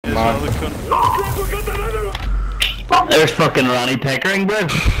well, the cunt. There's fucking Ronnie Pickering, bro.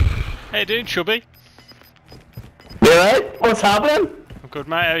 How you doing, chubby? You alright? What's happening? I'm good,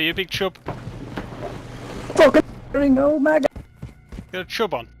 mate. How are you, big chub? Fucking oh my god. You got a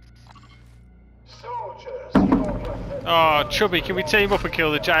chub on? Oh, chubby, can we team up and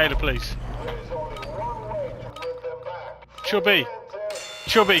kill the jailer, please? Chubby.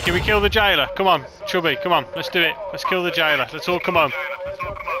 Chubby, can we kill the jailer? Come on, Chubby, come on, let's do it. Let's kill the jailer. Let's all come home.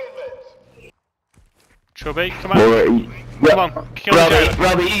 Chubby, come on. Come on, kill the jailer.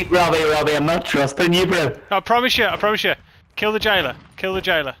 Robbie, I'm not trusting you, bro. I promise you, I promise you. Kill the jailer. Kill the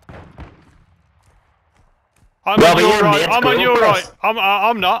jailer. I'm on your right. I'm on your right.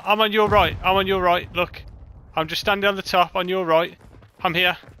 I'm not. I'm on your right. I'm on your right. Look. I'm just standing on the top on your right. I'm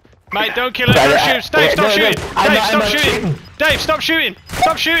here. Mate, don't kill him. Don't shoot. Dave, stop shooting. Dave, stop shooting. Dave, stop shooting.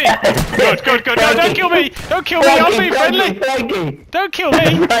 Stop shooting. Good, good, good. No, don't kill me. Don't kill me. I'm being friendly. Frankie. Don't kill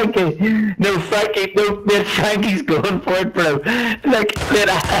me. Frankie. No, Frankie. No, mate, Frankie's going for it, bro. Like, mate,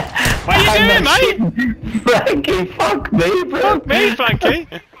 what are you doing, mate? Frankie, fuck me, bro. Fuck me, Frankie.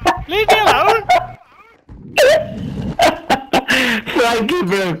 Leave me alone. Frankie,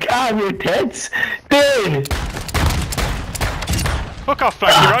 bro, calm your tits. Dude. Fuck off,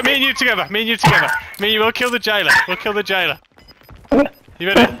 Frankie, right? Me and you together. Me and you together. Me and you will kill the jailer. We'll kill the jailer. You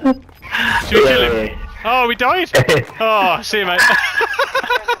ready? Should we kill him? Oh, we died? Oh, see you, mate.